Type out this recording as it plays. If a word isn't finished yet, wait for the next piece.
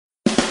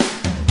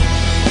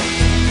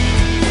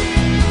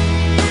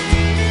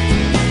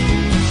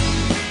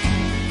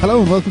Hello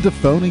and welcome to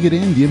Phoning It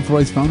In, the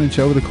improvised phone-in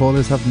show where the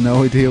callers have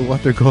no idea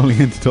what they're calling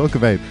in to talk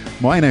about.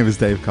 My name is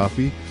Dave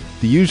Coffey.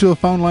 The usual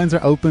phone lines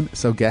are open,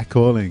 so get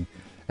calling.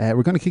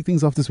 We're going to kick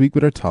things off this week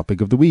with our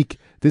topic of the week.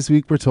 This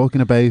week we're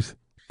talking about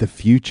the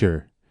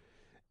future.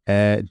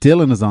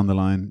 Dylan is on the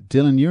line.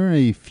 Dylan, you're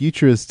a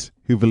futurist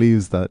who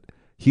believes that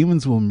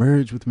humans will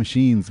merge with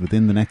machines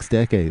within the next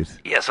decade.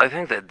 Yes, I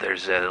think that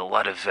there's a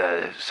lot of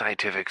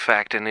scientific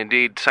fact and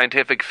indeed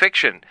scientific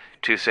fiction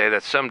to say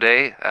that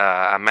someday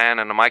a man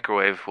and a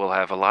microwave will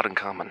have a lot in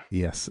common.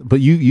 Yes,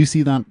 but you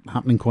see that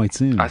happening quite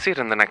soon. I see it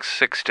in the next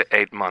 6 to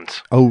 8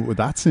 months. Oh,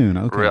 that soon?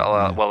 Okay.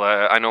 Well,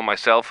 I know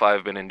myself.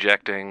 I've been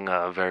injecting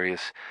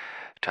various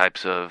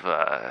types of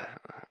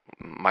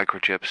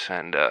microchips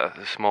and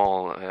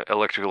small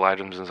electrical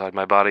items inside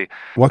my body.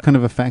 What kind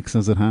of effects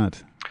has it had?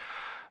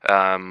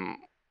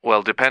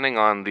 Well, depending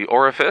on the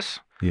orifice,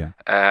 yeah,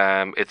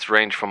 it's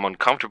ranged from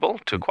uncomfortable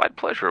to quite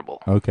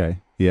pleasurable. Okay,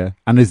 yeah.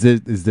 And is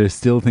there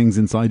still things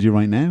inside you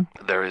right now?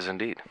 There is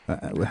indeed.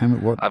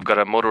 What? I've got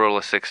a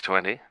Motorola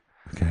 620.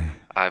 Okay.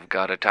 I've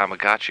got a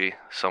Tamagotchi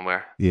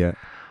somewhere. Yeah.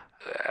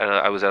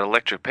 I was at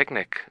Electric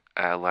Picnic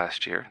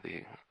last year,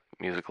 the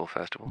musical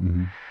festival,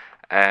 Mm-hmm.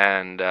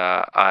 and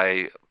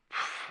I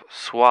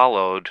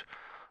swallowed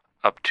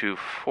up to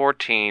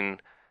 14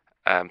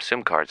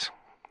 SIM cards.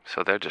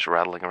 So they're just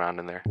rattling around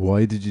in there.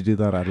 Why did you do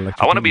that at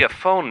Electric I want to Picnic? be a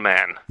phone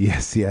man.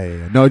 Yes,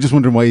 yeah. No, I was just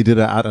wondering why you did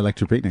it at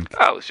Electric Picnic.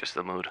 Oh, it was just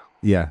the mood.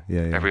 Yeah.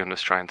 Everyone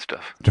was trying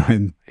stuff.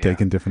 Trying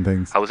taking different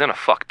things. I was in a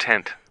fuck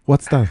tent.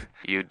 What's that?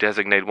 You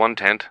designate one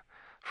tent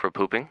for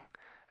pooping,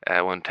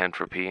 one tent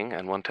for peeing,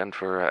 and one tent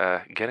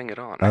for getting it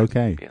on.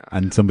 Okay. Yeah.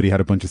 And somebody had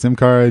a bunch of SIM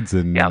cards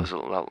and... Yeah,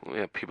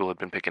 people had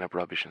been picking up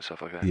rubbish and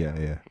stuff like that.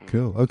 Yeah.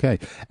 Cool. Okay.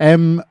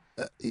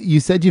 You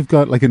said you've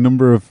got like a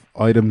number of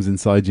items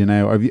inside you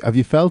now. Have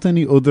you felt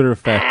any other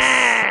effects?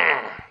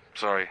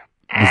 Sorry.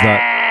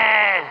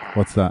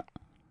 What's that?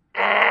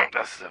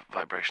 That's the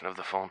vibration of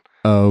the phone.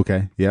 Oh,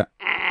 okay. Yeah.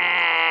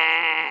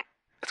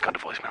 It's gone to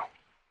voicemail.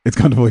 It's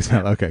gone to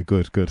voicemail. Okay,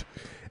 good.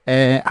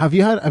 Have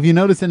you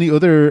noticed any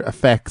other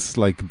effects,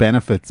 like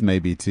benefits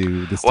maybe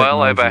to this technology?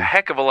 Well, I have a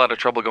heck of a lot of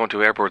trouble going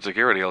to airport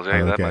security, I'll tell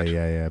you that much.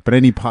 Okay, yeah. But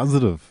any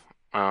positive?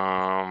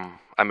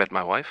 I met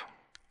my wife.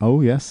 Oh,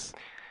 yes.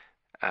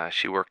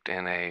 She worked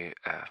in a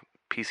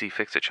PC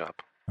fix-it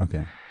shop.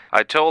 Okay.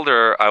 I told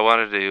her I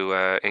wanted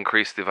to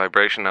increase the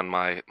vibration on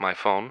my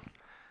phone.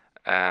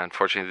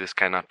 Unfortunately, this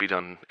cannot be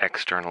done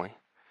externally.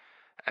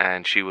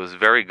 And she was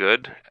very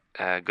good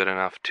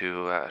enough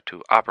to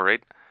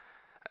operate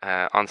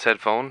on said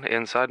phone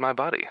inside my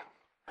body.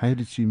 How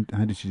did she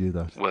do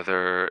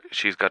that?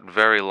 She's got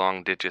very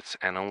long digits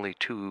and only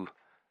 2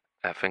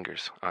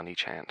 fingers on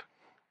each hand.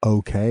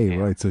 Okay, yeah.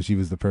 Right. So she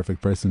was the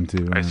perfect person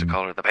to... I used to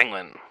call her the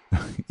penguin.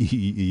 You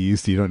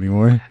used to, you don't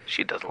anymore?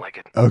 She doesn't like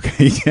it.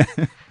 Okay, yeah.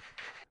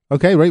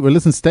 Okay, right. Well,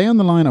 listen, stay on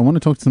the line. I want to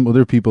talk to some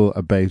other people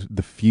about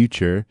the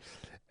future.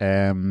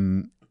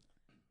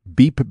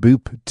 Beep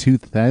Boop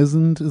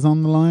 2000 is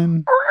on the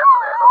line.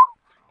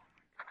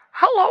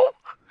 Hello.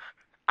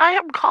 I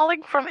am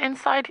calling from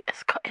inside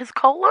his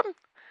colon.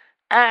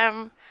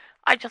 I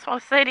just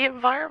want to say the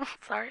environment.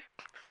 Sorry.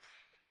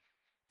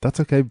 That's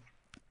okay.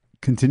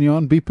 Continue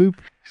on, Beep Boop.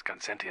 He's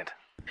gone sentient.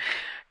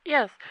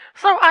 Yes.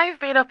 So I've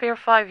been up here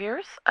 5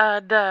 years,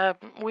 and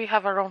we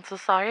have our own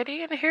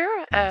society in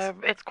here.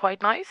 It's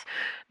quite nice.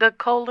 The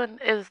colon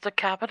is the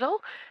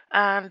capital,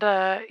 and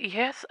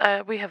yes,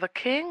 we have a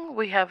king.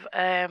 We have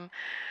a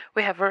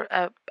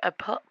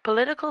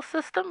political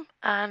system,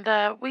 and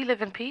we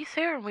live in peace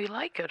here, and we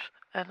like it.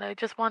 And I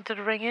just wanted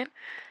to ring in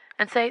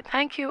and say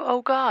thank you,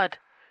 oh God,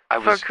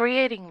 for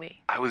creating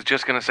me. I was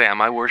just gonna say, am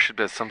I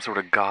worshipped as some sort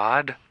of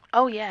god?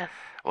 Oh yes.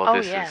 Well,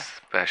 this is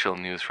special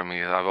news for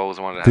me. I've always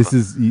wanted to have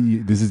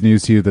This is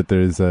news to you that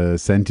there's a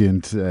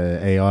sentient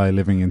AI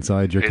living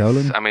inside your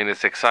colon? I mean,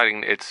 it's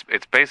exciting. It's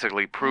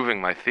basically proving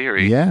my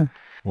theory. Yeah.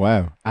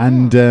 Wow.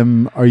 And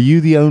are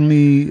you the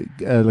only,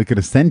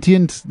 a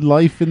sentient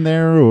life in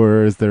there,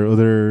 or is there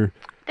other...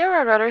 There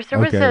are others. There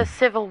was a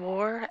civil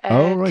war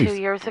 2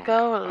 years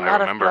ago. A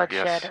lot of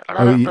bloodshed.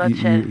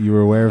 You were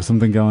aware of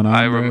something going on?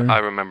 I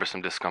remember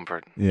some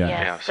discomfort. Yeah.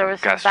 Yes, there was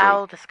some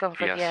bowel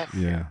discomfort. Yes.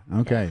 Yeah.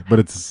 Okay, but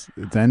it's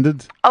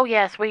ended. Oh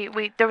yes,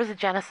 we there was a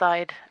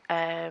genocide.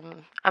 I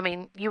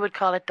mean, you would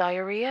call it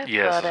diarrhea.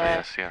 Yes,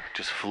 but,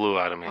 just flew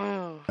out of me.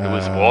 It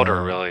was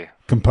water, really.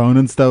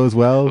 Components though as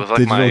well. It was like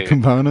digital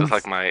components. It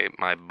was like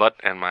my butt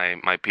and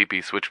my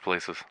pee-pee switch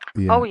places.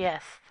 Yeah. Oh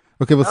yes.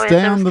 Okay, well,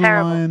 stay on the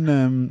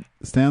line.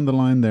 Stay on the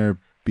line there,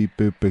 Beep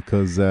Boop,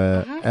 because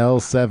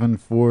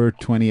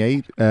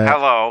L7428.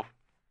 Hello.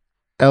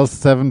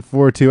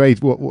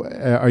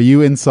 L7428. Are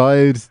you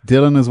inside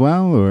Dylan as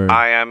well, or?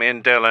 I am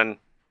in Dylan.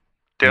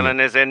 Dylan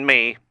is in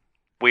me.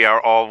 We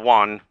are all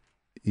one.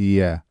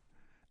 Yeah.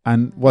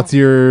 And what's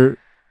your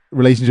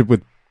relationship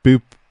with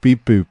Boop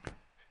Beep Boop?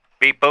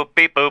 Beep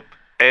Boop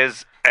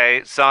is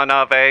a son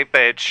of a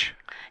bitch.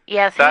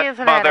 Yes, that he is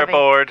an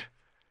motherboard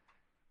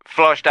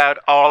flushed out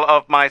all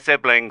of my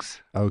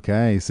siblings.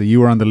 Okay, so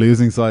you were on the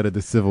losing side of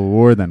the Civil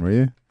War then, were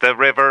you? The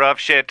river of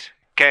shit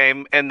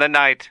came in the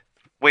night.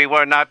 We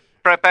were not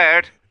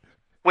prepared.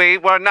 We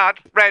were not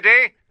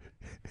ready.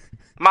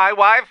 My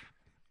wife,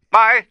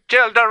 my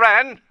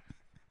children,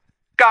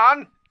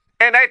 gone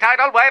in a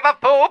tidal wave of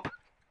poop.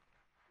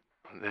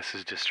 This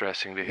is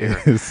distressing to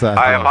hear. It's sad.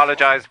 I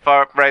apologize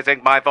for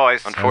raising my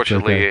voice.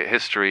 Unfortunately,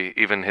 okay.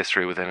 even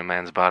history within a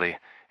man's body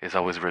is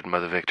always written by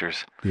the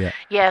victors. Yeah.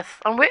 Yes,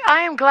 and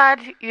I am glad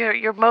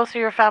your most of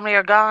your family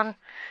are gone,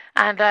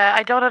 and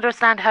I don't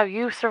understand how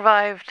you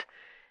survived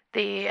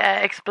the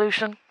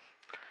explosion.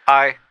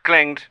 I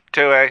clinged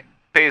to a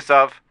piece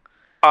of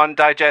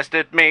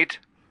undigested meat.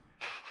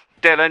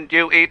 Dylan,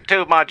 you eat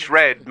too much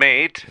red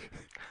meat.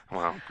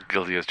 Well,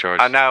 guilty as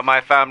charged. And now my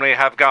family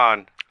have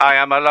gone. I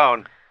am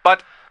alone.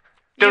 But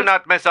do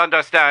not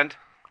misunderstand.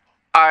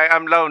 I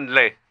am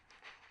lonely.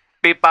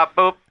 Beep bop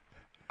boop.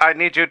 I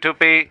need you to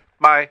be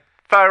my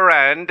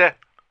friend.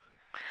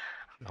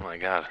 Oh my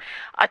God.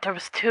 There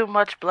was too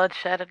much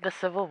bloodshed in the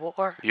Civil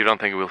War. You don't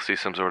think we'll see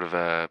some sort of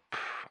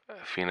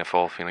Fianna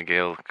Fáil, Fine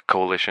Gael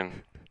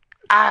coalition?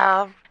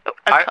 A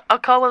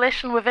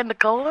coalition within the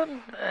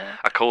colon?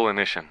 A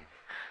coalition.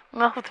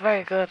 No, it's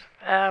very good.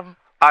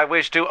 I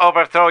wish to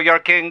overthrow your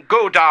king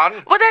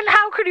Gudon. Well then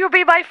how could you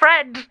be my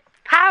friend?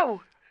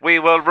 How? We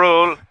will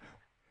rule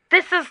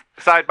This is...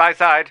 side by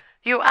side.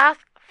 You ask...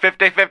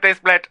 50-50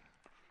 split.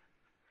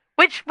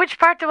 Which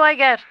part do I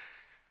get?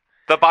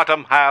 The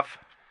bottom half.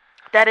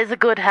 That is a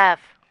good half.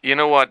 You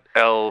know what,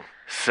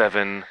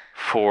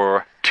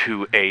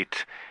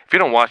 L7428? If you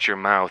don't watch your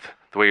mouth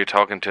the way you're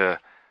talking to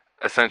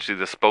essentially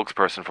the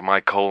spokesperson for my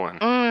colon,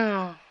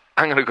 I'm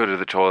going to go to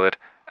the toilet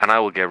and I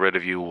will get rid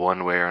of you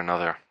one way or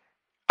another.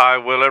 I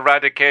will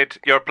eradicate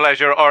your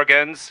pleasure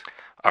organs.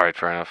 All right,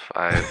 fair enough.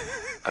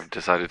 I've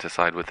decided to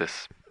side with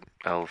this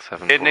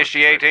L7.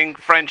 Initiating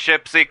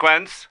friendship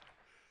sequence.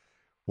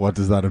 What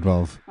does that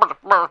involve? Ooh,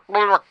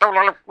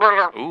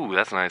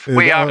 that's nice.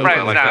 We are Oh,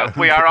 friends like now. that.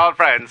 We are all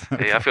friends.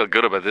 Hey, I feel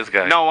good about this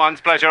guy. No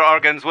one's pleasure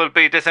organs will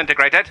be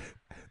disintegrated.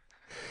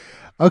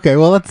 Okay,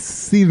 well, that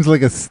seems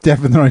like a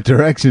step in the right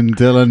direction,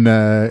 Dylan.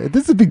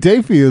 This is a big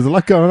day for you. There's a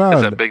lot going on.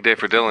 It's a big day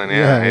for Dylan.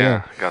 Yeah, Yeah.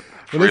 yeah. Got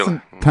Well, real-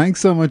 listen,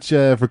 thanks so much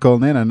for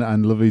calling in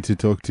and lovely to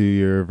talk to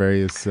your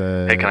various...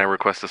 Hey, can I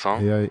request a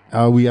song?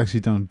 Yeah, we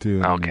actually don't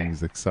do any Okay.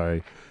 music,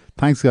 sorry.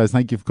 Thanks, guys.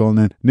 Thank you for calling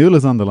in.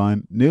 Nuala's on the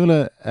line.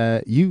 Nuala,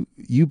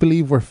 you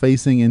believe we're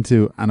facing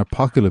into an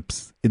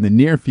apocalypse in the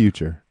near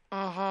future.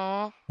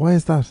 Mm-hmm. Why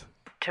is that?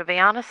 To be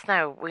honest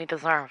now, we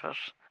deserve it.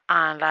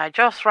 And I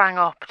just rang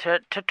up to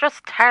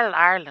just tell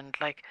Ireland,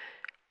 like,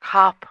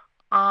 cop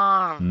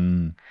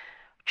on,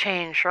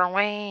 change your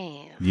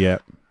ways, Yeah.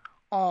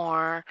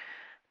 or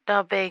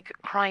the big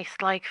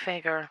Christ-like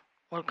figure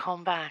will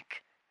come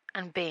back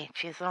and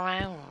beat you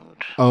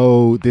around.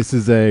 Oh, this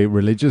is a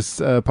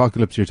religious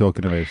apocalypse you're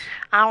talking about.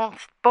 And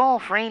it's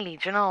both, really,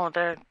 do you know,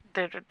 they're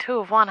two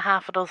of one,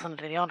 half a dozen of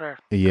the other.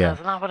 Yeah.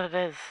 Isn't that what it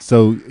is?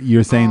 So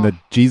you're saying that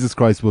Jesus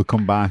Christ will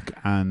come back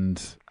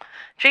and...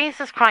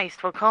 Jesus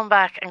Christ will come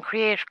back and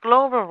create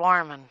global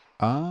warming.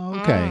 Oh,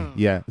 okay.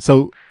 Yeah.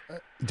 So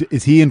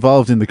is he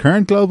involved in the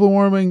current global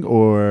warming,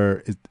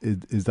 or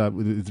is that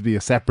would it be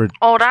a separate...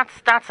 Oh,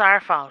 that's our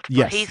fault. But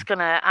Yes. he's going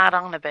to add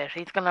on a bit.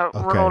 He's going to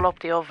roll up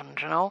the oven,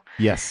 do you know?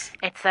 Yes.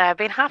 It's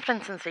been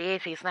happening since the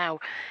 80s now,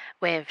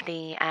 with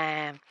the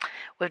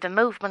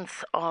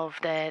movements of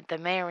the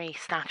Mary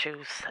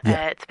statues.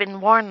 Yeah. It's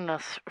been warning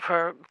us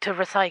to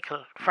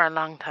recycle for a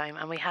long time,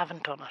 and we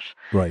haven't done it.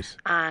 Right.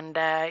 And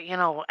I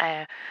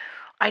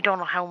don't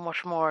know how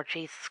much more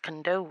Jesus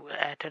can do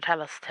to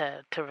tell us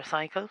to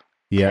recycle.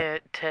 Yeah.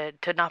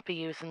 To not be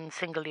using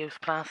single-use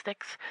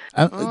plastics.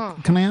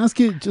 Can I ask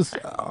you, just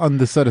on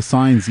the sort of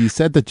signs, you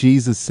said that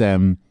Jesus,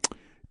 the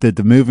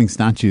moving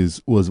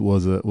statues was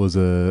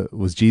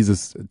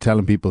Jesus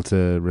telling people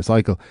to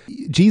recycle.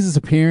 Jesus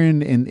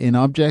appearing in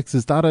objects,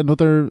 is that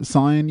another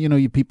sign? You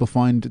know, people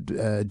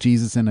find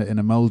Jesus in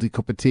a mouldy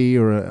cup of tea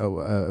or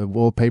a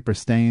wallpaper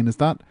stain. Is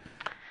that?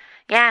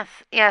 Yes.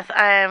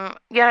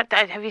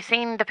 Have you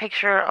seen the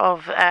picture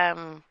of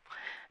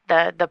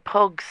the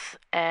pug's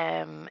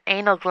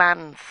anal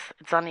glands?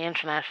 It's on the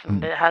internet,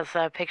 and it has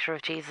a picture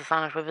of Jesus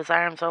on it with his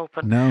arms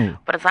open. No.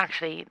 But it's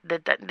actually the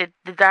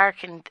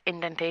dark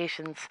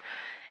indentations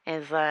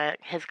is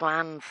his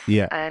glands.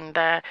 Yeah.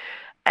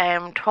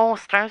 And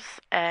toasters.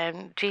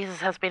 Jesus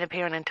has been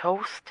appearing in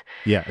toast.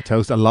 Yeah,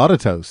 a lot of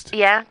toast.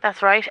 Yeah,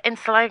 that's right. In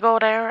Sligo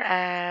there,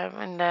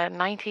 in the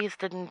 90s,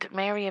 didn't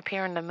Mary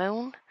appear in the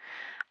moon?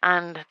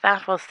 And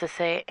that was to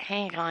say,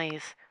 hey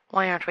guys,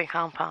 why aren't we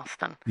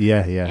composting?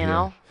 Yeah. You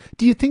know?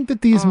 Do you think that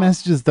these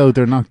messages, though,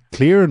 they're not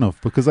clear enough?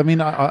 Because I mean,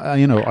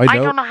 I know. I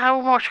don't know how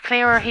much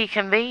clearer he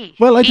can be.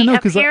 Well, I don't know, He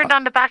 'cause appeared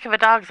on the back of a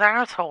dog's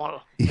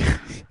arsehole.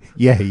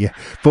 Yeah.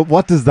 But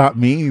what does that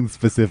mean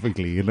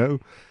specifically? You know?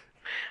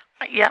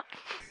 Yeah.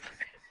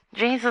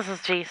 Jesus is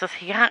Jesus.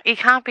 He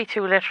can't be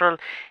too literal.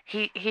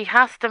 He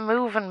has to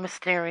move in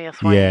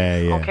mysterious ways.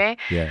 Yeah. Okay.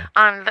 Yeah.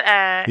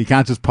 And He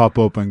can't just pop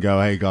up and go,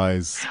 "Hey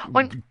guys,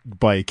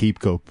 buy a keep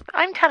cup."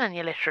 I'm telling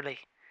you literally.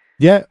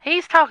 Yeah,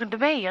 He's talking to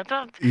me. I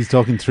don't. he's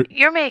talking through.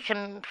 You're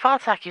making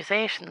false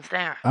accusations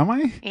there. Am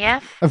I?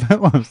 Yes,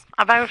 About what?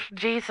 about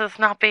Jesus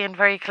not being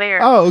very clear.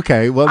 Oh,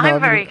 okay. Well, no,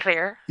 I'm very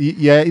clear,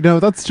 Yeah,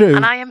 that's true.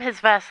 and I am his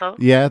vessel.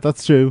 Yeah,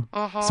 that's true.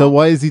 So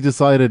why has he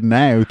decided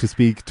now to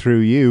speak through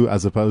you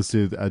as opposed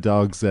to a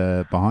dog's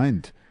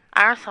behind?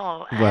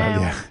 Arsehole.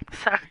 Well, yeah.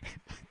 Sorry.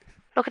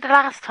 Look at the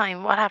last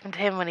time. What happened to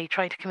him when he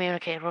tried to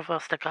communicate with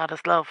us that God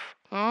is love?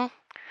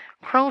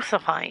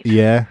 Crucified.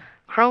 Yeah.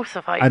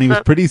 Crucified. And he was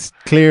pretty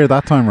clear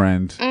that time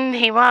around.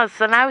 He was.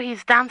 So now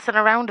he's dancing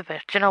around a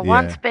bit. You know,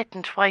 once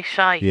bitten, twice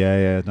shy.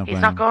 Yeah. He's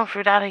not going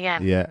through that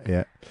again.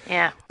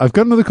 Yeah. I've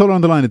got another caller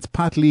on the line. It's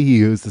Pat Leahy,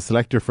 who's the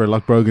selector for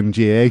Lochbrogan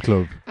GAA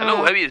Club. Hello,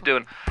 how are you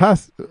doing?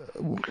 Pat,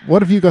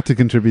 what have you got to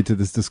contribute to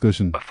this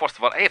discussion? First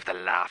of all, I have to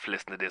laugh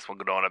listening to this one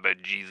going on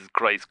about Jesus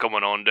Christ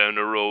coming on down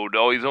the road.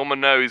 Oh, he's coming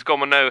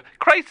now.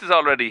 Christ is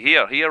already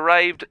here. He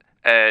arrived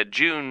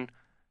June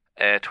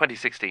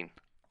 2016.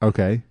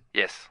 Okay.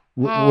 Yes.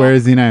 Where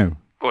is he now?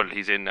 Well,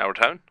 he's in our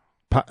town.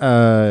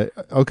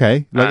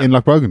 Okay, like in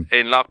Lochbrogan.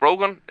 In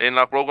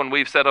Lochbrogan,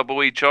 we've set up a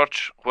wee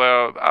church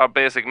where our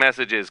basic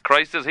message is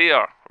Christ is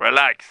here.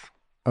 Relax.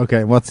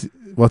 Okay, what's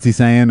he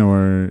saying?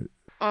 Or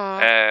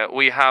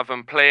we have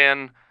him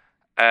playing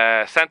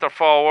centre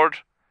forward,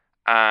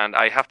 and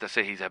I have to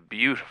say he's a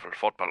beautiful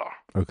footballer.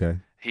 Okay.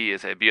 He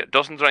is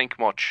doesn't drink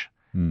much,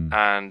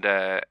 and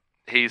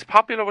he's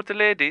popular with the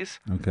ladies.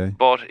 Okay.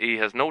 But he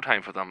has no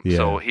time for them. Yeah.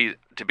 So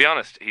to be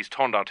honest, he's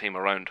turned our team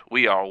around.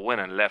 We are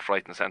winning left,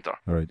 right, and centre.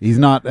 All right. He's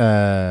not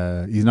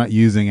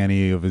using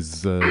any of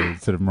his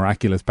sort of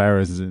miraculous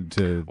powers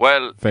to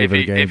favour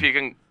the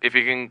game. If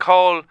you can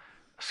call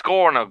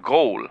scoring a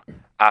goal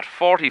at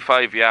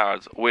 45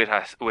 yards with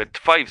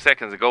 5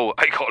 seconds to go,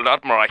 I call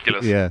that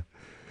miraculous. Yeah.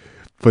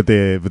 But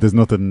there's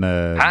nothing.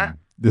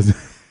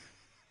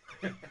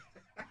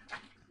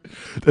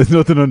 There's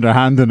nothing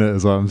underhand in it,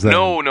 is what I'm saying.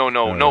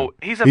 No.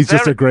 He's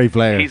just a great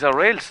player. He's a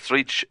real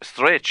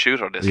straight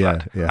shooter, this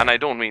lad. Yeah. And I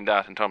don't mean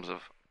that in terms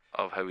of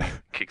how he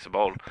kicks the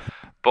ball.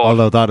 But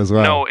although that as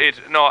well.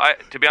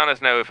 To be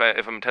honest now,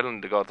 if I'm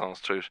telling the God's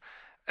honest truth,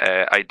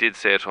 I did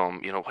say to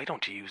him, why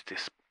don't you use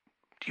this?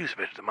 Use a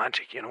bit of the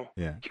magic,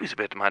 Yeah. Use a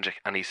bit of the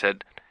magic. And he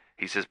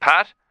says,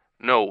 Pat,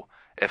 no.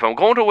 If I'm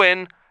going to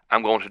win,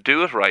 I'm going to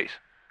do it right.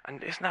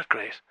 And isn't that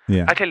great?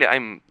 Yeah. I tell you,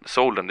 I'm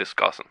sold on this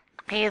Gosson.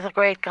 He is a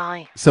great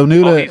guy. So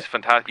Nuala, he's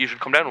fantastic. You should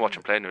come down and watch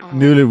him play, Nuala.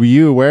 Nuala, were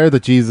you aware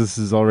that Jesus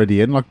is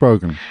already in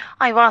Lochbrogan?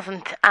 I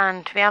wasn't,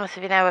 and to be honest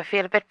with you now, I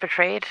feel a bit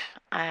betrayed.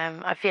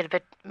 I feel a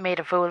bit made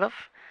a fool of,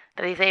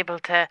 that he's able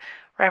to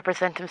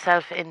represent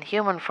himself in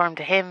human form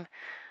to him,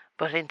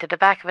 but into the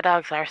back of a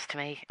dog's arse to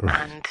me.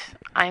 Right. And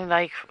I'm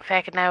like,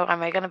 feck it now,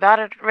 am I going to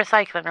bother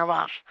recycling or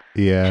what?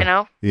 Yeah. Do you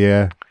know?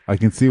 Yeah, I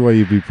can see why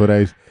you'd be put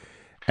out.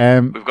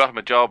 We've got him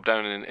a job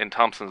down in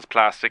Thompson's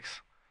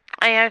Plastics.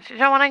 Do you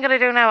know what I'm going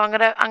to do now? I'm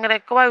going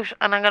to go out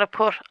and I'm going to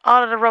put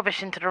all of the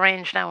rubbish into the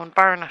range now and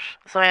burn it.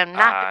 So I am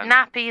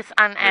nappies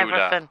and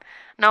everything.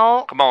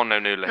 No. Come on now,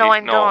 Nuala. No,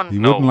 I'm done. He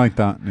wouldn't like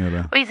that,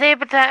 Nuala. He's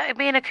able to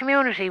be in a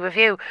community with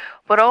you.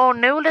 But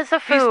Nuala's a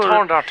fool. He's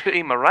turned our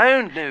team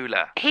around,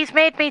 Nuala. He's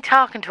made me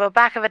talking to a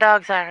back of a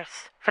dog's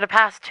arse for the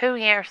past 2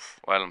 years.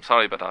 Well, I'm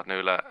sorry about that,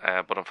 Nuala.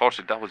 But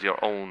unfortunately, that was your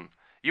own.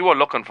 You were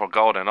looking for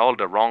God in all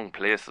the wrong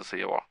places.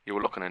 You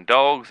were looking in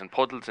dogs and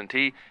puddles and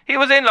tea. He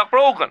was in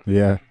Lochbrogan.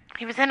 Yeah.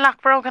 He was in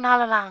Lochbrogan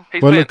all along.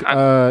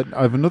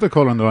 I have another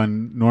call on the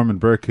line, Norman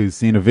Burke, who's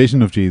seen a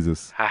vision of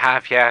Jesus. I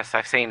have, yes.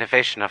 I've seen a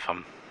vision of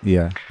him.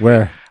 Yeah.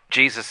 Where?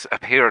 Jesus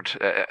appeared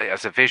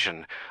as a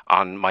vision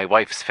on my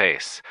wife's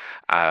face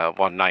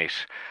one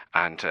night,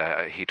 and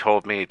he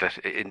told me that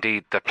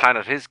indeed the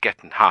planet is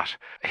getting hot.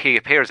 He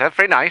appears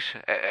every night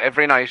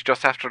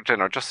just after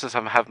dinner, just as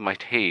I'm having my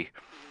tea,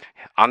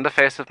 on the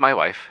face of my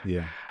wife.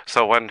 Yeah.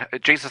 So when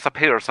Jesus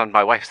appears on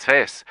my wife's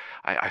face,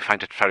 I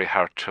find it very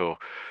hard to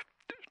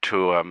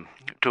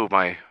do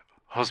my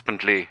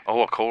husbandly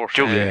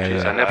duty.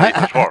 Yeah. I never did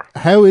before.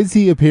 How is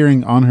he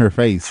appearing on her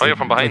face? Fire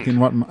from behind. Like in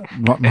what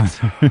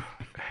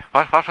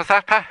What was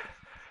that, Pat?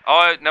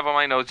 Oh, never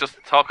mind. I was just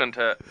talking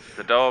to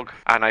the dog.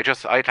 And I'd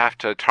have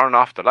to turn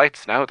off the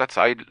lights now.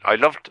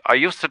 I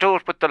used to do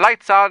it with the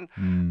lights on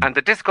and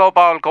the disco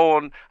ball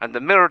going and the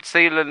mirrored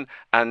ceiling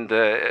and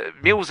the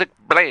music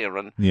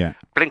blaring. Yeah.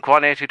 Blink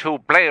 182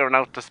 blaring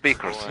out the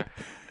speakers. Oh,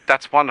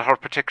 that's one of her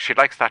particular. She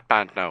likes that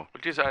band now.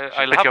 But geez,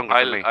 I'll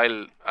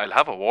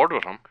have a word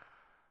with him.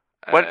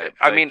 Well,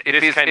 I mean,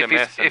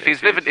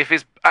 if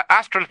he's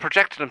astral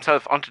projecting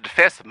himself onto the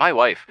face of my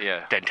wife,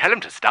 then tell him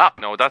to stop.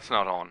 No, that's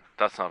not on.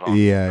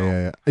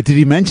 Yeah. Did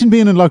he mention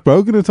being in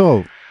Lochbrogan at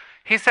all?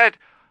 He said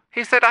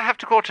I have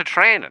to go to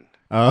training.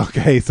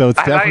 Okay, so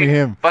it's definitely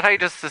him. But I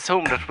just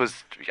assumed it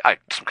was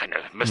some kind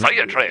of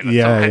Messiah training,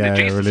 some kind of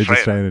Jesus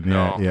religious training.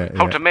 Yeah.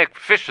 How to make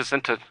fishes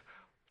into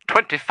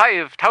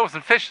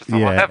 25,000 fishes or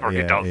whatever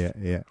he does.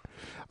 Yeah.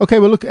 Okay,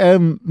 well look,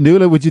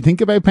 Nuala, would you think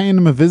about paying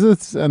him a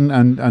visit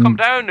and come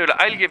down, Nuala?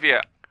 I'll give you.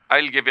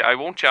 I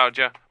won't charge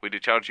you. We do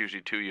charge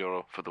usually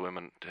 €2 for the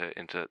women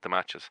into the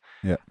matches.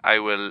 Yeah. I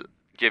will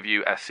give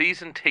you a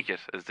season ticket,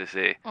 as they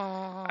say,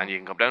 and you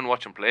can come down and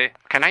watch them play.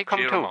 Can I come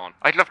Cheer too? 'em on.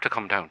 I'd love to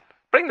come down.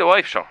 Bring the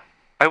wife, sure.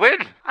 I will.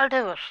 I'll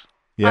do it.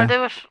 Yeah. I'll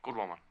do it. Good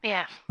woman.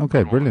 Yeah.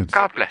 Okay, brilliant.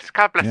 God bless.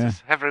 God bless Yeah.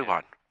 us,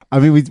 everyone. I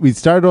mean, we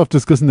started off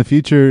discussing the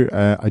future.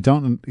 I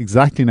don't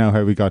exactly know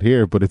how we got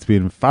here, but it's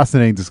been a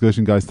fascinating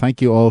discussion, guys.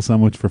 Thank you all so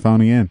much for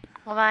phoning in.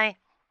 Bye.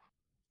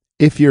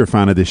 If you're a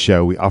fan of this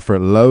show, we offer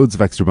loads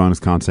of extra bonus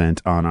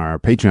content on our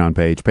Patreon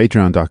page,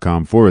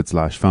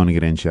 patreon.com/phoning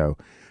it in show.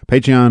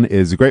 Patreon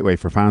is a great way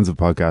for fans of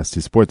podcasts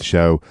to support the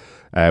show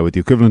with the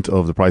equivalent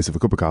of the price of a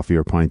cup of coffee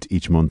or pint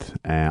each month.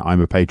 I'm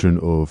a patron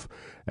of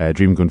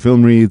Dream Gun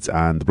Film Reads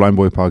and the Blind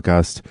Boy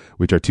podcast,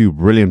 which are two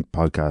brilliant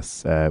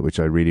podcasts, which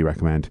I really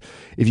recommend.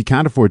 If you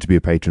can't afford to be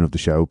a patron of the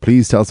show,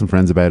 please tell some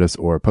friends about us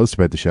or post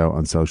about the show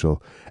on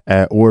social,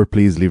 or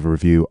please leave a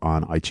review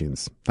on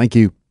iTunes. Thank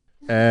you.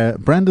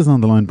 Brenda's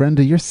on the line.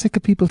 Brenda, you're sick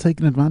of people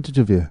taking advantage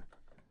of you.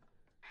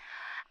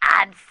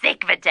 I'm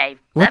sick of it, Dave.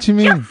 What do you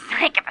I'm mean? just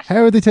sick of it.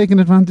 How are they taking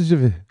advantage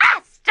of you?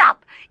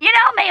 Stop. You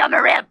know me, I'm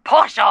a real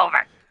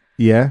pushover.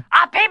 Yeah,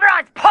 People are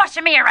always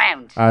pushing me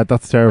around.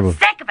 that's terrible. I'm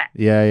sick of it.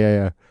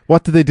 Yeah.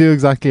 What do they do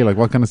exactly? Like,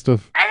 what kind of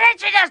stuff? And then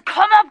she just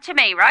come up to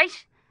me, right?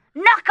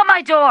 Knock on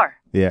my door.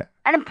 Yeah.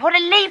 And then put a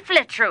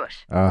leaflet through it.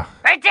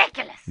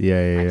 Ridiculous.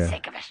 Yeah. I'm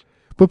sick of it.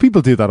 But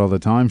people do that all the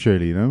time,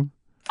 surely, you know?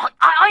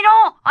 I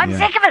know. I'm Yeah.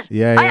 sick of it.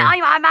 Yeah.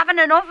 I'm having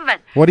enough of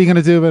it. What are you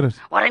going to do about it?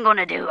 What I'm going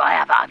to do, I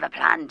have a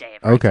plan, Dave.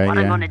 right? Okay, What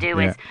yeah, I'm going to do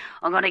yeah. is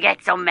I'm going to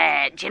get some.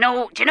 Do you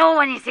know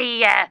when you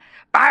see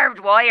barbed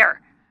wire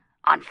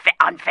on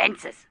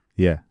fences?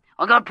 Yeah.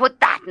 I'm going to put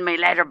that in my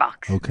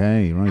letterbox.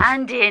 Okay, right.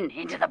 Hand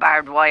into the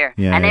barbed wire.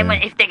 Yeah, and then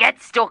yeah. if they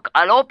get stuck,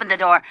 I'll open the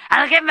door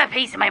and I'll give them a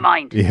piece of my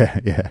mind.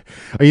 Yeah.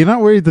 Are you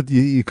not worried that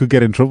you could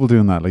get in trouble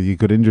doing that? Like, you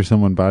could injure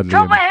someone badly?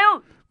 Trouble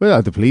who? Well,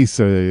 the police.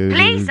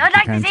 Police? I'd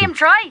like to see him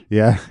try.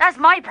 Yeah. That's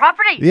my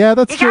property. Yeah,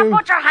 that's you true. You can't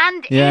put your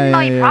hand in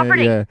my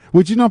property. Yeah.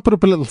 Would you not put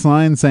up a little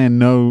sign saying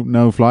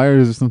no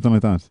flyers or something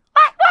like that?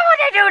 What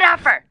would I do that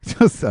for?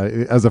 Just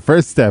as a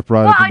first step,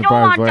 rather Well, than the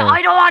barbed wire.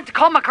 I don't want to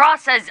come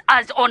across as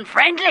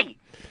unfriendly.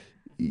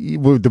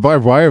 Well, the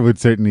barbed wire would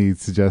certainly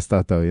suggest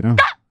that, though, you know?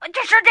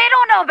 Sure, they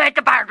don't know about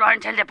the barbed wire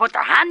until they put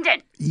their hand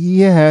in.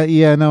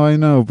 Yeah, no, I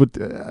know. But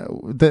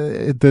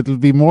it'll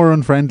be more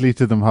unfriendly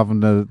to them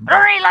having to... I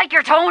don't really like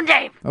your tone,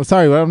 Dave. Oh,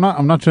 sorry, well,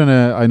 I'm not trying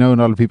to... I know a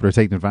lot of people are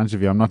taking advantage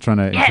of you. I'm not trying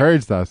to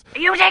encourage that. Are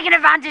you taking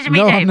advantage of me,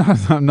 No,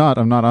 Dave? I'm not.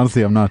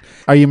 Honestly, I'm not.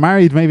 Are you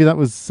married? Maybe that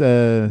was...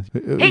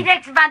 He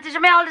takes advantage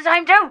of me all the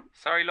time, too.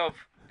 Sorry, love.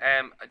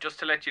 Just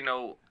to let you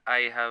know,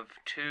 I have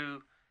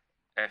 2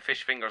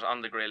 fish fingers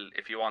on the grill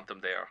if you want them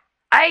there.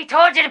 I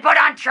told you to put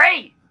on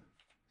 3.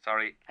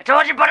 Sorry. I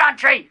told you to put on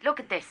 3. Look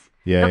at this.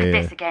 Yeah, Look at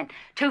yeah. this again.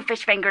 2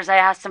 fish fingers, I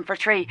asked him for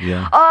 3.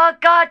 Yeah. Oh,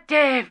 God,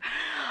 Dave.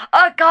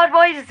 Oh, God,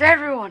 why does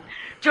everyone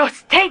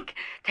just think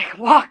they can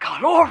walk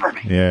all over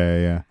me?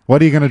 Yeah. What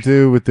are you going to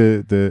do with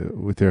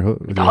with your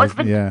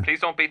husband? Yeah. Please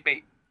don't beat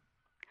me.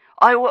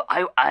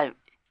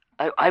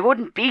 I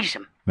wouldn't beat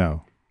him.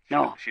 No.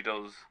 No. She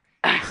does.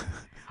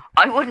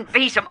 I wouldn't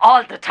beat him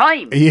all the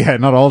time. Yeah,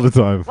 not all the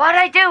time. What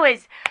I do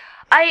is,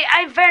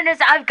 in fairness,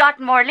 I've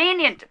gotten more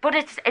lenient, but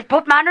it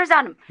put manners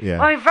on him. Yeah.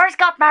 When we first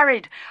got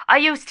married, I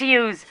used to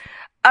use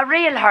a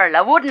real hurl,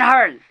 a wooden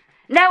hurl.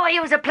 Now I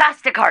use a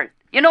plastic hurl,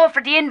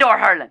 for the indoor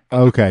hurling.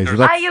 Okay,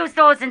 so I use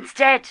those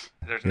instead.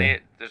 There's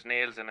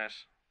nails in it.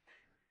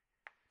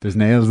 There's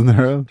nails in the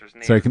hurl? There's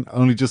nails. So I can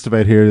only just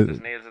about hear...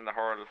 There's nails in the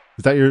hurl.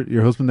 Is that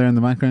your husband there in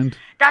the background?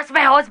 That's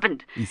my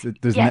husband. He said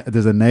there's, Yeah.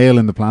 there's a nail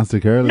in the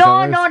plastic hurl. is that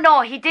right?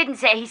 No, he didn't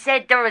say. He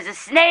said there was a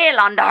snail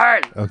on the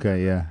hurl.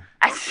 Okay, yeah.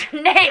 A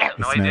snail.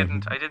 No, I Snail.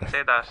 didn't. I didn't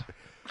say that.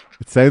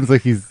 It sounds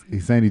like he's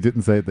saying he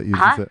didn't say it, that you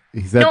Huh? said.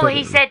 He said No, that,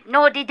 he said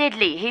no.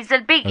 Diddly. He's a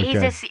big.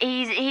 Okay.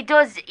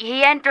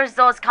 He enters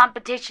those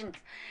competitions,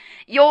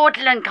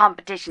 yodeling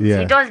competitions. Yeah.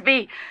 He does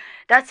be.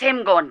 That's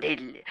him going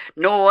diddly.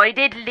 No, I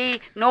diddly.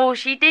 No,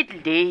 she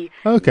diddly.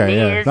 Okay,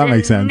 yeah, Nails that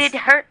makes in sense.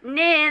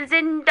 Nails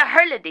in the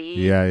hurledy.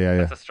 Yeah.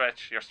 That's a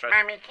stretch. You're stretching.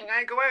 Mammy, can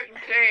I go out and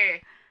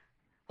play?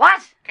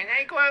 What? Can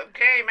I go out and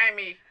play,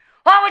 Mammy?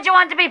 What would you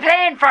want to be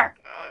playing for?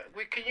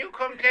 Can you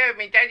come play with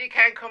me? Daddy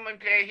can't come and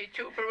play. He's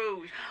too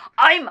bruised.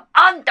 I'm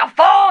on the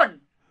phone.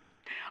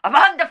 I'm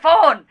on the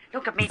phone.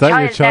 Look at me, Is that your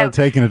child child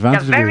now. taking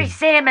advantage The of very you?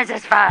 same as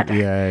his father.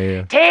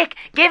 Yeah.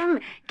 Give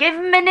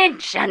him an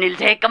inch and he'll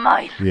take a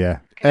mile. Yeah.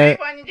 Can I have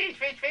one of these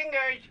fish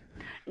fingers?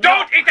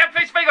 Don't eat them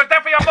fish fingers.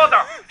 They're for your mother.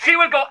 She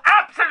will go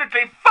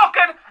absolutely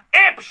fucking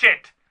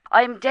apeshit.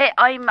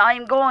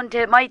 I'm going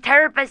to. My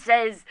therapist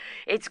says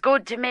it's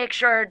good to make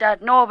sure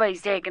that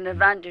nobody's taking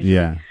advantage.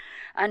 Yeah. Of me.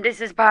 And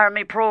this is part of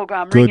my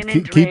program. Good. Ringing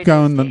into Keep radio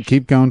going. station.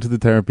 Keep going to the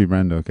therapy,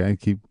 Brenda. Okay.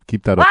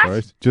 Keep that up, What?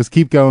 alright? Just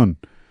keep going.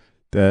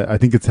 I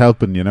think it's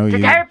helping. You know. To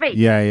therapy?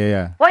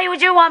 Yeah. Why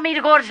would you want me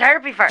to go to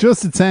therapy for?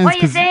 Just it sounds What are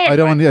you because saying? I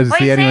don't want to What are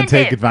see you anyone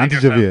saying, take Dave?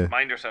 advantage of you.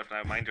 Mind yourself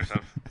now. Mind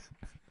yourself.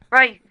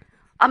 Right.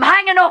 I'm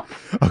hanging up.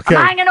 Okay.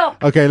 I'm hanging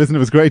up. Okay, listen, it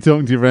was great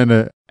talking to you,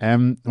 Brenda.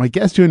 My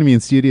guest joining me in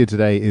studio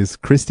today is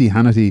Christy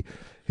Hannity,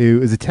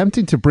 who is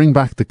attempting to bring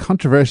back the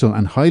controversial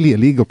and highly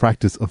illegal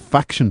practice of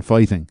faction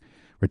fighting,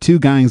 where 2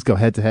 gangs go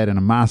head to head in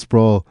a mass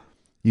brawl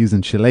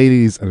using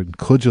shillelaghs and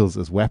cudgels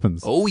as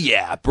weapons. Oh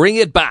yeah, bring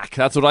it back.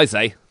 That's what I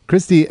say.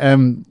 Christy,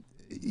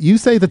 you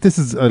say that this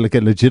is like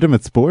a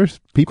legitimate sport?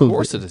 People Of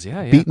course it is,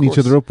 yeah. beating each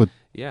other up with...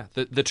 Yeah,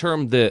 the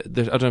term, I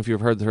don't know if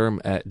you've heard the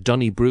term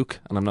Donnybrook,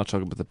 and I'm not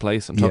talking about the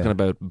place, I'm talking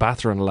about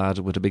battering a lad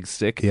with a big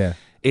stick. Yeah.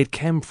 It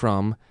came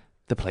from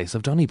the place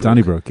of Donnybrook.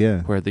 Donnybrook,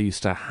 yeah. Where they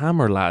used to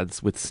hammer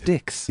lads with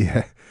sticks.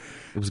 Yeah.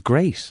 It was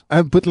great.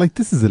 But like,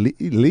 this is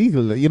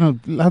illegal. You know,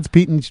 lads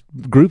beating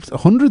groups,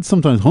 hundreds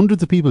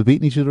of people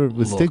beating each other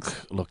with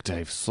sticks. Look,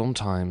 Dave,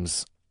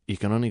 sometimes you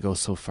can only go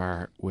so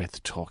far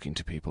with talking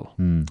to people.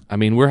 I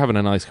mean, we're having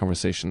a nice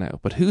conversation now,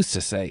 but who's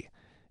to say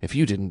if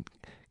you didn't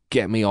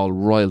get me all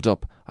riled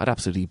up, I'd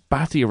absolutely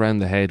batter you around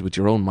the head with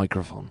your own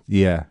microphone.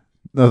 Yeah.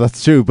 No,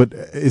 that's true. But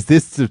is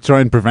this to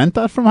try and prevent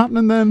that from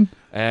happening then?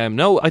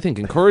 No, I think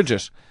encourage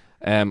it.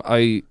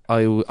 I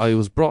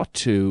was brought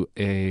to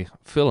a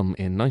film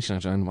in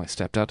 1999 by my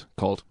stepdad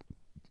called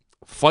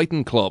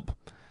Fighting Club,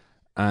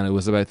 and it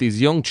was about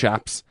these young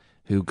chaps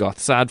who got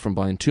sad from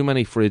buying too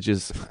many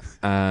fridges,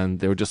 and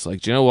they were just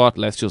like, do you know what?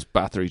 Let's just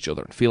batter each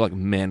other and feel like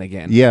men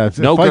again. Yeah,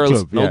 no Fight girls,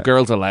 Club, no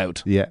girls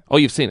allowed. Yeah. Oh,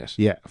 you've seen it?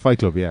 Yeah, Fight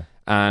Club. Yeah.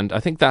 And I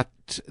think that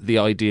the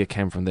idea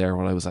came from there,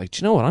 where I was like, do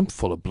you know what? I'm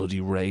full of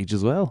bloody rage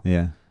as well.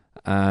 Yeah.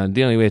 And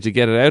the only way to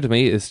get it out of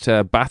me is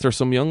to batter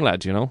some young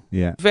lad, you know?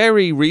 Yeah.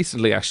 Very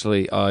recently,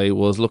 actually, I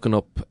was looking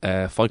up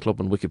Fight Club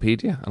on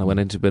Wikipedia, and I went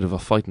into a bit of a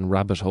fighting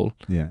rabbit hole.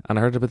 Yeah. And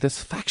I heard about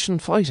this faction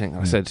fighting.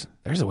 And I said,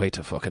 there's a way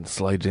to fucking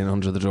slide in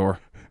under the door.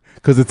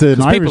 Because it's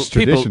an Irish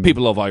tradition.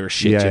 People love Irish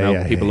shit, Yeah, you know?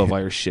 yeah, People yeah, love yeah.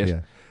 Irish shit.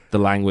 Yeah. The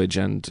language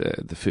and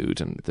the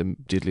food and the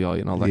diddly eye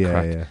and all that Yeah,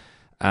 crack. yeah.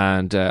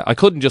 And I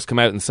couldn't just come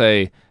out and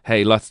say,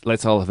 hey,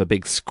 let's all have a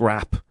big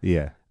scrap.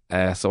 Yeah.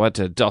 So I had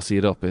to dossy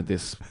it up in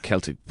this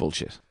Celtic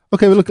bullshit.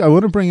 Okay, well, look, I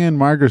want to bring in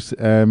Margaret.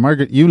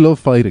 Margaret, you love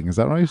fighting, is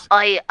that right?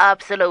 I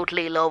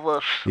absolutely love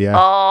it. Yeah.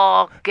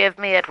 Oh, give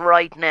me it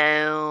right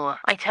now.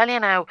 I tell you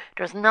now,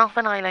 there's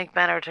nothing I like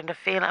better than to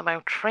feel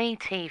about 3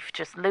 teeth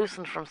just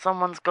loosened from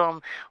someone's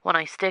gum when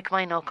I stick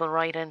my knuckle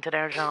right into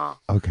their jaw.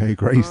 Okay,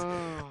 great.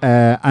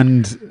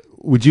 And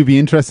would you be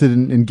interested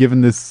in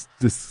giving this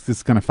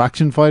kind of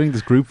faction fighting,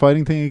 this group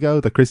fighting thing a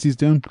go that Christy's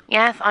doing?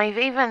 Yes, I've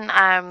even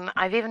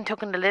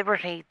taken the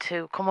liberty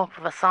to come up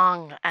with a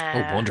song.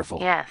 Oh, wonderful.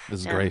 Yes. This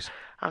is great.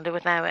 I'll do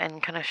it now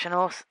in kind of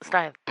Chanel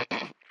style.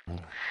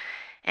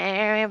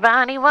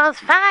 Everybody was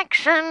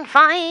faction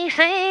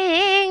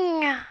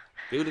fighting.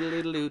 Oh,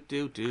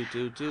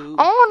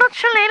 that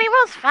shillelagh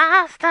was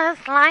fast as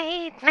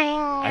lightning.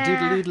 I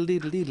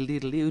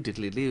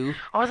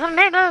was a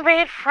little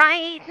bit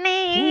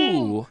frightening.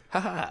 Ooh,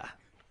 haha.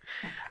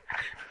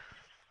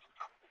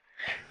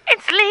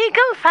 It's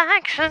legal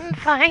faction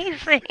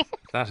fighting.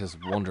 That is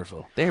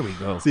wonderful. There we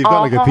go. So you've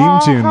got like a theme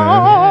tune there.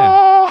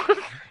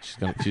 Oh.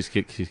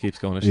 She keeps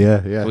going.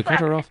 Yeah, yeah. Can we cut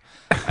her off?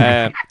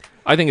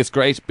 I think it's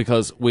great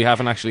because we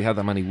haven't actually had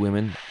that many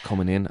women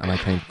coming in, and I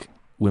think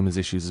women's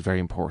issues is very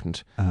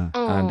important.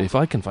 And if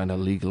I can find a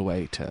legal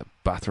way to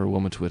batter a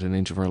woman to within an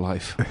inch of her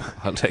life,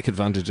 I'll take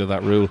advantage of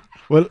that rule.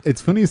 Well,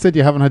 it's funny you said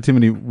you haven't had too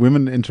many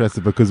women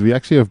interested because we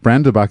actually have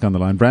Brenda back on the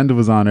line. Brenda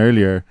was on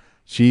earlier.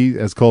 She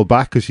has called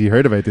back because she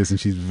heard about this and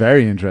she's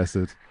very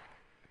interested.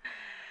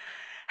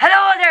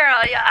 Hello there.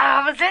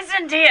 I was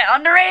listening to you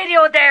on the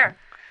radio there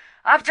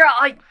after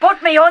I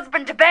put my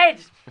husband to bed,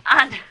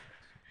 and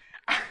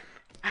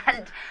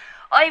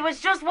I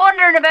was just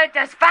wondering about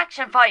this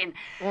faction fighting.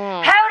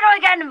 How do I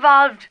get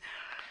involved?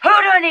 Who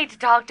do I need to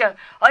talk to?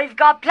 I've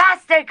got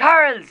plastic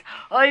hurls.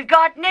 I've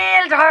got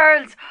nailed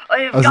hurls.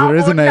 I've got there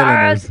is a wooden nail in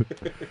hurls.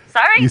 it.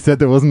 Sorry? You said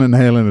there wasn't a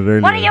nail in it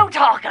earlier. What are you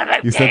talking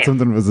about, You Dave? said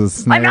something was a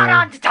snail. I'm not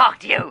on to talk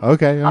to you.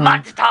 Okay, all I'm right.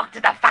 on to talk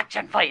to the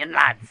faction fighting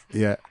lads.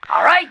 Yeah.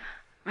 All right?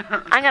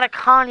 I'm going to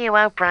call you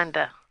out,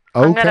 Brenda.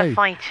 I'm going Okay. to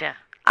fight you.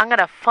 I'm going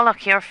to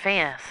fuck your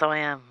face, so I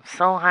am.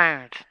 So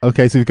hard.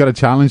 Okay, so we've got a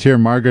challenge here.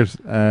 Margaret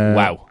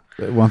Wow.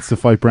 wants to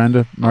fight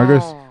Brenda.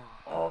 Margaret?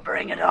 Oh,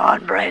 bring it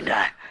on,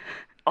 Brenda.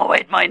 Oh,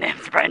 wait, my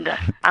name's Brenda.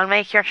 I'll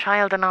make your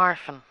child an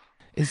orphan.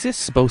 Is this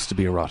supposed to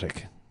be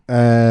erotic?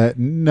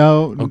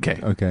 No. Okay.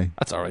 Okay.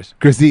 That's all right.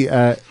 Christy,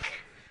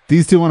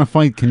 these two want to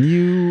fight. Can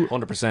you...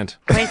 100%.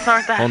 Can we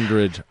sort that?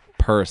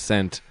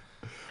 100%.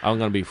 I'm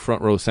going to be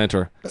front row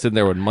centre, sitting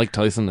there with Mike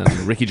Tyson and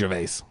Ricky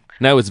Gervais.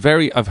 Now,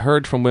 I've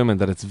heard from women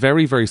that it's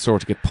very, very sore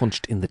to get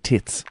punched in the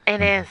tits.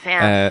 It is,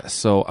 yeah.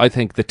 So I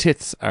think the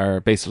tits are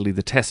basically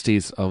the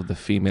testes of the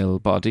female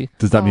body.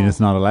 Does that mean it's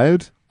not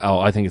allowed? Oh,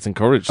 I think it's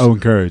encouraged. Oh,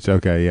 encouraged.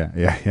 Okay,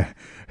 yeah.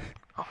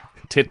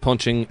 Tit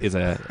punching is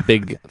a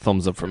big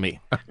thumbs up for me.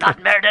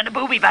 Not more than a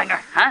booby banger,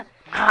 huh?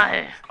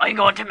 I'm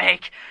going to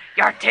make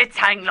your tits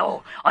hang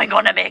low. I'm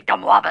going to make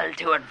them wobble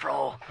to and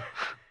fro.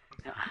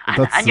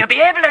 And you'll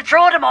be able to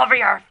throw them over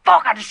your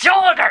fucking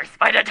shoulders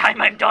by the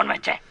time I'm done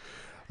with you.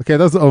 Okay,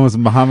 that's almost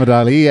Muhammad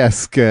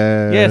Ali-esque.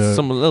 Yes,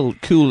 some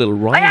cool little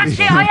rhyme.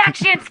 I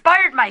actually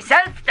inspired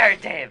myself there,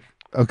 Dave.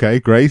 Okay,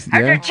 great. Are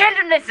Yeah. your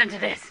children listening to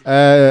this?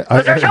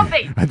 They're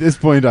jumpy. At this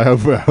point, I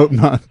hope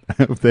not.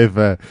 I hope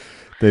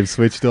they've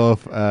switched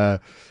off. I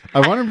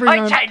want to bring My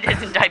on... child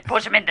isn't. I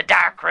put him in the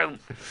dark room.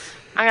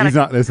 He's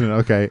not listening.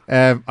 Okay.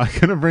 I'm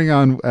going to bring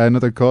on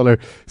another caller,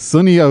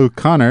 Sonny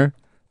O'Connor.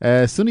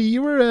 Sonny,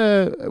 you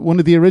were one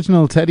of the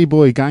original Teddy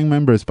Boy gang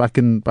members back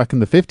in the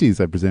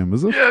 50s, I presume,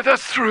 was it? Yeah,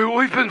 that's true.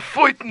 We've been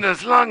fighting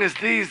as long as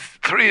these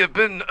three have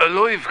been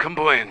alive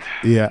combined.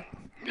 Yeah.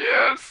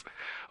 Yes.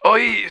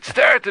 I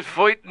started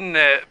fighting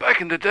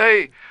back in the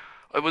day.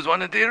 I was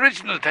one of the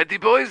original Teddy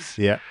Boys.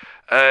 Yeah.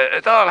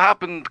 It all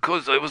happened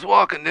because I was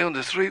walking down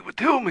the street with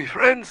two of my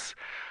friends.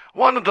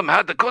 One of them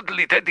had the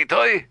cuddly Teddy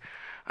toy,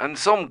 and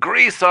some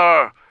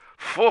greaser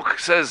fuck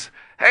says,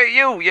 "Hey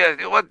you, yeah,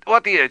 what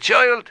are you, a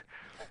child?"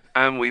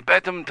 And we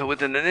bet him to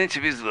within an inch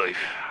of his life.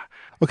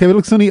 Okay, well,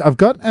 look, Sonny, I've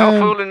got No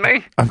fooling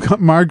me. I've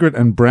got Margaret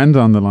and Brenda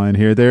on the line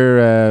here.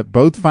 They're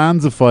both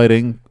fans of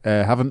fighting.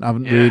 Haven't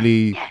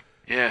really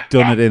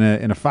done it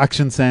in a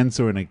faction sense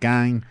or in a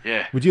gang.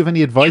 Yeah. Would you have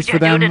any advice for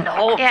them?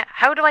 Yeah,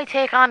 how do I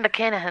take on the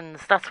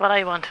Kinahans? That's what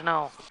I want to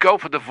know. Go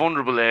for the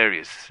vulnerable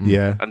areas.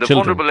 Yeah. And the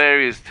Children. vulnerable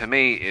areas to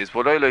me is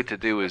what I like to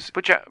do is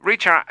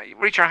reach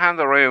your hand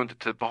around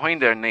to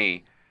behind their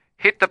knee,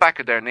 hit the back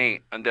of their knee,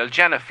 and they'll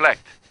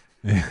genuflect.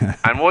 Yeah.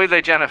 And while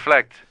they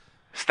genuflect,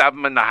 stab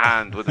them in the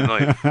hand with a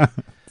knife.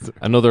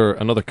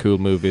 Another cool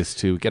move is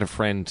to get a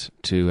friend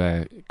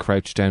to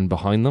crouch down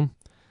behind them,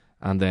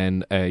 and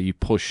then you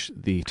push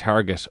the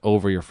target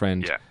over your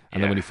friend,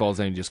 and then when he falls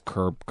down, you just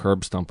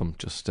curb stomp him,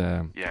 just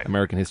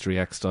American History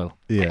X style.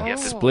 Yeah.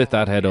 Split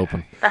that head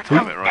open. That's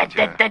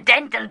the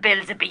dental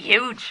bills would be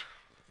huge.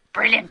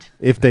 Brilliant.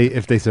 If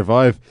they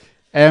survive.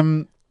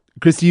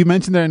 Christy, you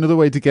mentioned there another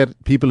way to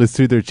get people is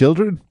through their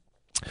children.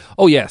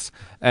 Oh yes.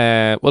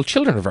 Well,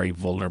 children are very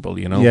vulnerable,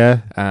 you know.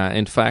 Yeah.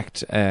 In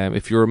fact,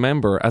 if you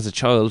remember, as a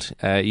child,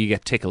 you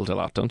get tickled a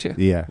lot, don't you?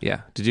 Yeah.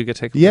 Yeah. Did you get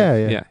tickled?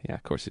 Yeah.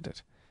 Of course you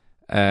did.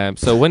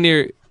 So when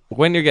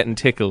you're getting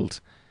tickled,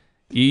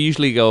 you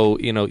usually go,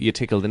 you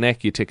tickle the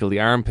neck, you tickle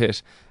the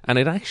armpit, and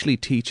it actually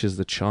teaches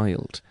the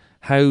child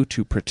how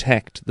to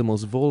protect the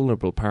most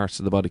vulnerable parts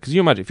of the body. Because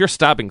you imagine if you're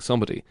stabbing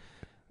somebody,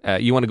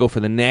 you want to go for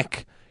the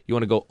neck. You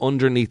want to go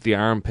underneath the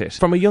armpit.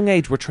 From a young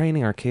age, we're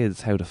training our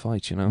kids how to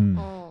fight,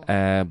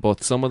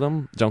 but some of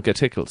them don't get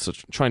tickled. So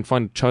try and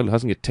find a child who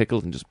hasn't get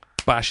tickled and just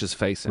bash his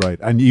face in. Right.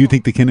 And you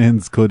think the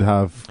Kinahans could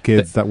have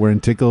kids that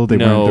weren't tickled? They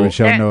weren't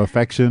showing no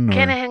affection? Or?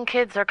 Kinahan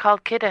kids are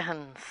called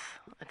Kidahans.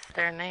 It's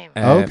their name.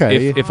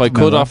 Okay. If I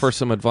could offer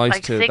some advice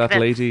to that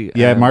lady.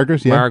 Yeah,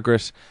 Margaret.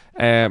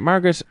 Yeah.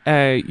 Margaret,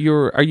 are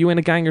you in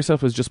a gang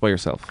yourself or is it just by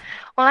yourself?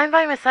 Well, I'm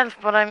by myself,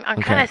 but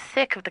I'm kind of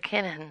sick of the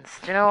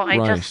Kinahans.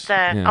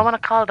 I I want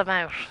to call them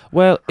out.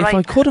 Well, if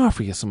I could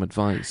offer you some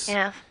advice,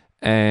 yes,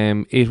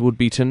 it would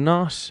be to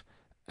not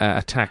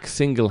attack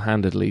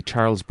single-handedly,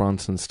 Charles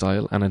Bronson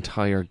style, an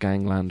entire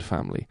gangland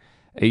family.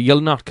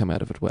 You'll not come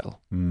out of it well.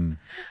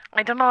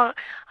 I don't know.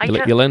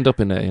 You'll end up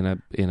in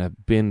a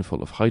bin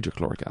full of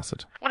hydrochloric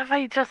acid. What if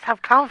I just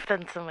have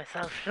confidence in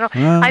myself?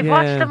 I've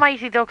watched the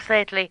Mighty Ducks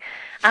lately,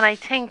 and I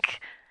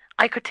think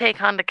I could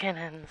take on the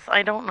Kinahans.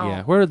 I don't know.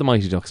 Yeah, where are the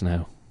Mighty Ducks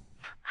now?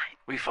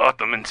 We fought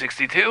them in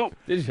 '62.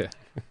 Did you?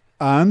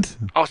 And?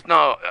 Oh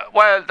no!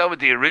 Well, that was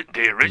the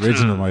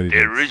original Mighty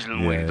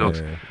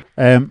Ducks.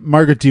 Yeah.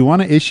 Margaret, do you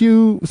want to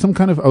issue some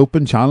kind of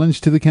open challenge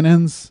to the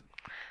Kinahans?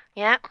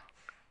 Yeah.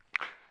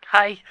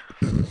 Hi.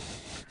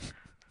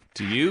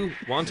 Do you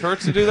want her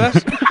to do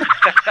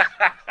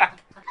that?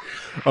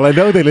 Well, I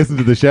know they listen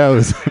to the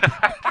shows.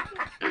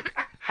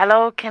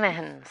 Hello,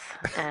 Kinahans.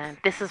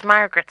 This is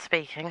Margaret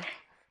speaking.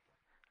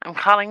 I'm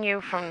calling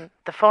you from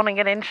the Phoning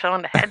It In show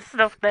on the Head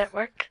Stuff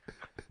Network.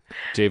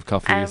 Dave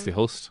Coffey is the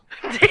host.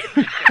 You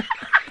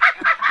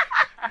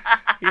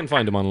can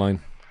find him online.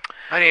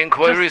 Any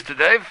inquiries to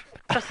Dave?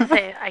 Just to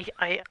say,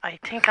 I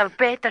think I'll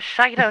bait the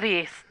shite out of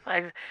you.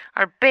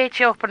 I'll bait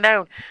you up and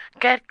down.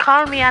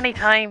 Call me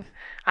anytime.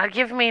 I'll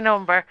give me a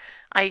number.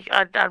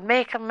 I'll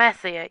make a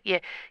mess of you.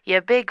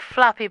 You big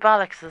floppy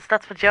bollockses.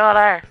 That's what you all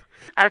are.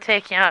 I'll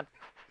take you on.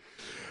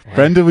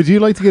 Brenda, would you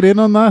like to get in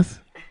on that?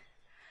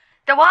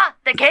 The what?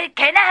 The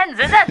Kinahans,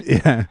 is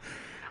it? Yeah.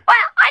 Well,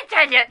 I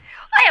tell you,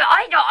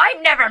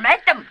 I've never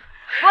met them,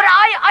 but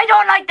I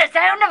don't like the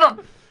sound of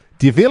them.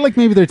 Do you feel like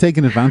maybe they're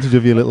taking advantage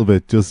of you a little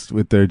bit, just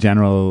with their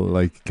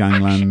general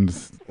gangland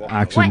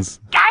actions?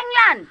 What?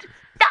 Gangland?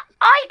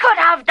 I could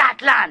have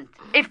that land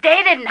if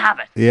they didn't have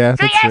it. Yeah,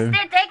 so that's yes, true.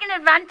 they're taking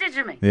advantage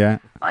of me. Yeah.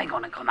 I'm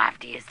gonna come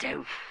after you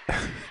too.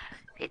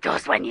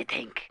 Just when you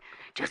think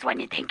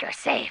you're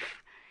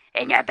safe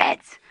in your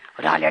beds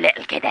with all your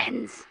little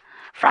Kinahans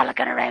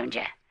frolicking around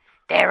you,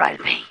 there I'll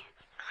be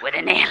with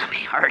a nail in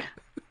my heart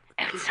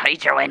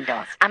outside your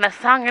windows and a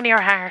song in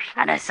your heart.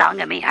 And a song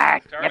in my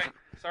heart.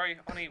 Sorry,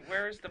 honey,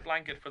 where's the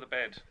blanket for the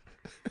bed?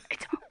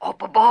 It's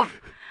up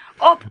above.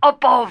 Up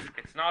above.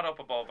 It's not up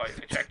above. I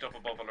checked up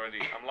above already.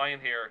 I'm lying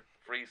here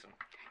freezing.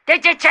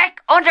 Did you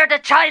check under the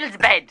child's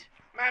bed?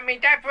 Mommy,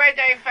 that's where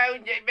I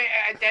found it,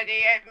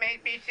 Daddy. It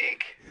made me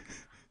sick.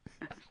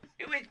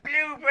 It was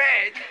blue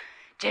bread.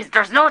 Jeez,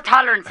 there's no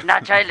tolerance in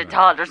that child at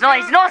all.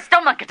 He's no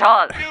stomach at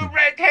all. Blue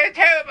bread,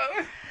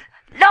 terrible.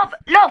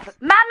 Love,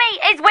 Mammy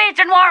is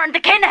waging war on the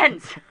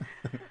Kinahans.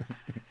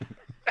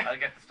 I'll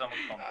get the stomach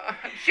pump.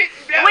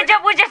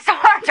 Would you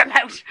sort him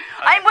out?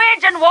 I'm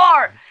waging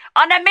war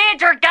on a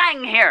major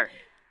gang here.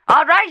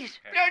 All right?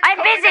 I'm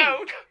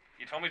busy.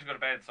 You told me to go to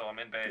bed, so I'm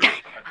in bed.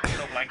 I put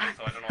no blanket,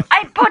 so I don't know.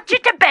 I put you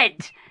to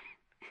bed.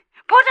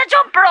 Put a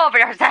jumper over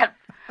yourself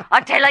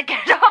until I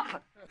get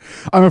up.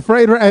 I'm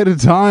afraid we're out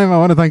of time. I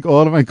want to thank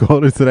all of my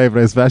callers today, but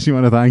I especially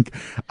want to thank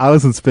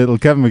Alison Spittle,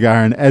 Kevin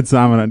McGahern, Ed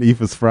Sammon and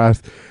Aoife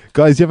Spratt.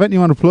 Guys, do you have anything you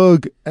want to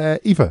plug?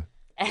 Aoife?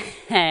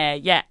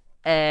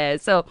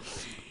 So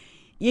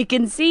you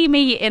can see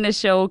me in a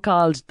show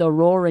called The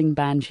Roaring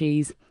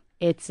Banshees.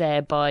 It's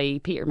by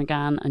Peter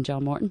McGahern and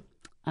John Morton.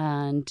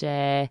 And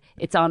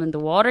it's on in the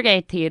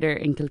Watergate Theatre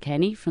in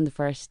Kilkenny from the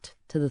 1st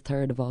to the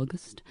 3rd of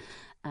August.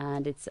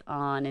 And it's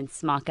on in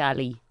Smock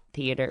Alley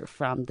Theatre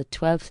from the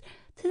 12th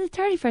to the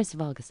 31st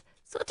of August.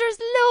 So there's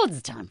loads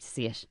of time to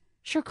see it.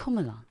 Sure, come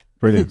along.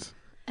 Brilliant.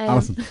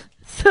 Alison?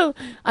 So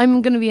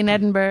I'm going to be in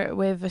Edinburgh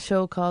with a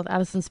show called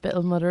Alison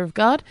Spittle, Mother of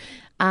God.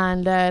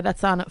 And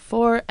that's on at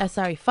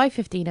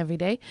 5:15 every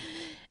day.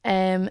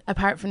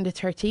 Apart from the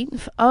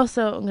 13th.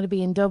 Also, I'm going to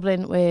be in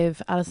Dublin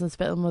with Alison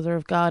Spittle, Mother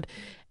of God,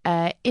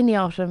 in the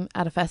autumn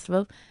at a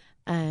festival.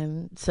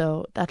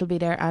 So that'll be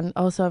there. And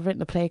also I've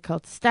written a play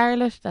called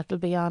Starlet that'll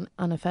be on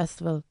a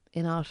festival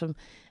in autumn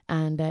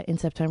and in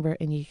September,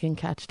 and you can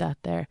catch that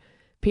there.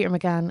 Peter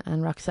McGahern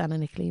and Roxanne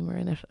and Nicoline are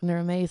in it, and they're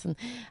amazing.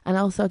 And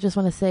also I just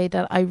want to say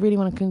that I really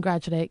want to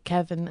congratulate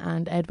Kevin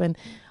and Edwin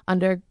on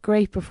their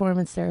great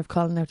performance there of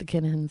calling out the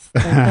Kinahans.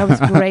 That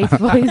was great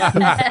voices.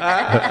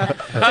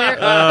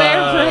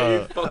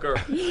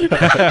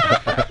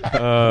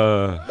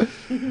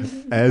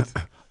 Ed?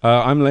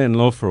 I'm laying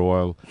low for a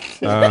while.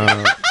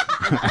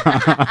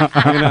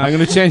 I'm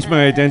going to change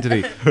my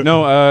identity.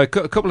 No, a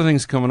couple of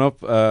things coming up.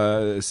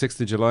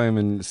 6th of July, I'm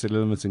in City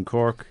Limits in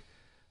Cork.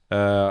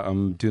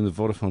 I'm doing the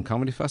Vodafone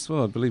Comedy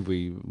Festival. I believe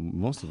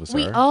most of us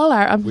we are. All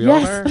are. We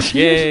yes. all are.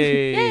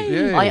 Yay!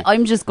 Yay.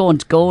 I'm just going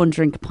to go and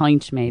drink a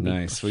pint, maybe.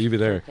 Nice. Well, you be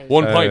there.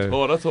 One pint.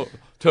 Oh, that's all.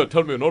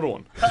 Tell me another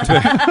one.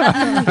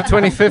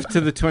 25th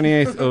to the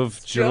 28th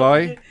of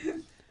July.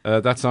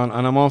 That's on.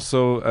 And I'm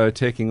also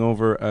taking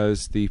over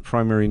as the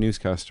primary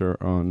newscaster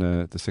on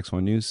the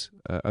 6-1 News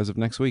as of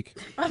next week.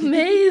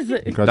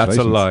 Amazing. That's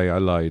a lie. I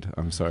lied.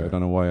 I'm sorry. I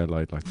don't know why I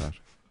lied like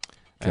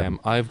that.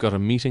 I've got a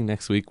meeting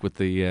next week with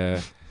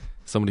the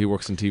somebody who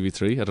works in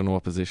TV3. I don't know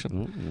what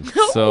position.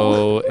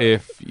 So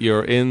if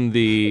you're in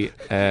the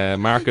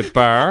Market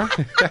Bar,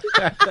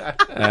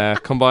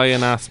 come by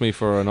and ask me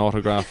for an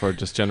autograph, or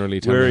just generally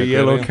tell We're me a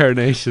yellow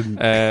carnation.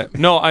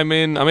 No, I'm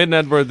in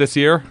Edinburgh this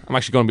year. I'm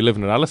actually going to be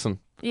living at Alison.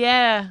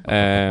 Yeah.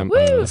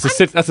 That's a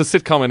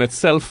sitcom in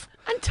itself.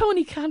 And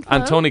Tony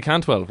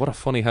Cantwell. What a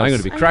funny house. I'm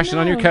going to be crashing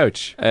on your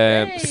couch.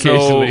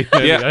 Occasionally.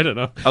 Yeah, I don't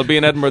know. I'll be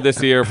in Edinburgh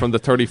this year from the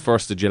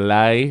 31st of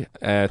July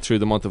through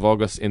the month of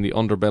August in the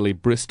Underbelly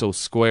Bristow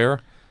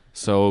Square.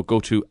 So go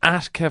to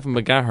 @Kevin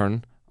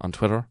McGahern on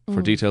Twitter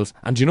for details.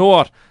 And you know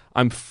what?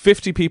 I'm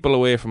 50 people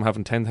away from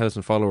having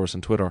 10,000 followers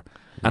on Twitter,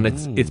 and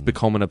it's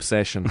become an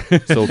obsession.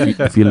 So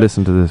if you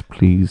listen to this,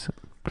 please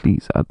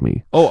add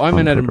me. Oh, I'm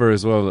in Edinburgh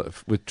as well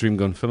with Dream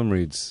Gun Film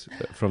Reads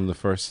from the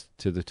 1st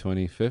to the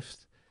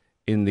 25th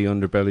in the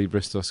Underbelly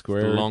Bristow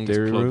Square. The longest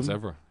Dairy plugs Room,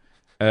 ever.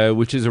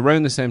 which is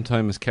around the same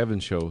time as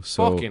Kevin's show.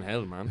 So fucking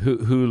hell, man.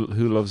 Who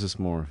loves us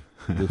more?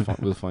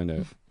 We'll find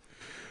out.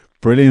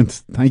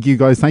 Brilliant. Thank you,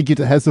 guys. Thank you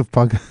to Heads Up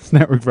Podcast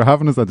Network for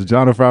having us at the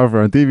John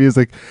O'Farrell and Theme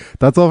Music.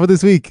 That's all for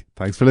this week.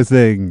 Thanks for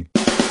listening.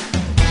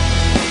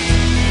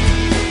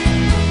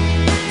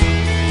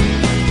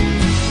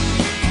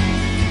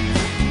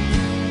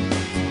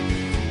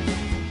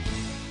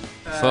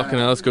 Fucking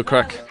hell, that's good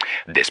crack.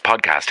 This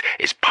podcast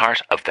is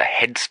part of the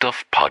Head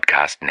Stuff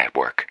Podcast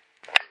Network.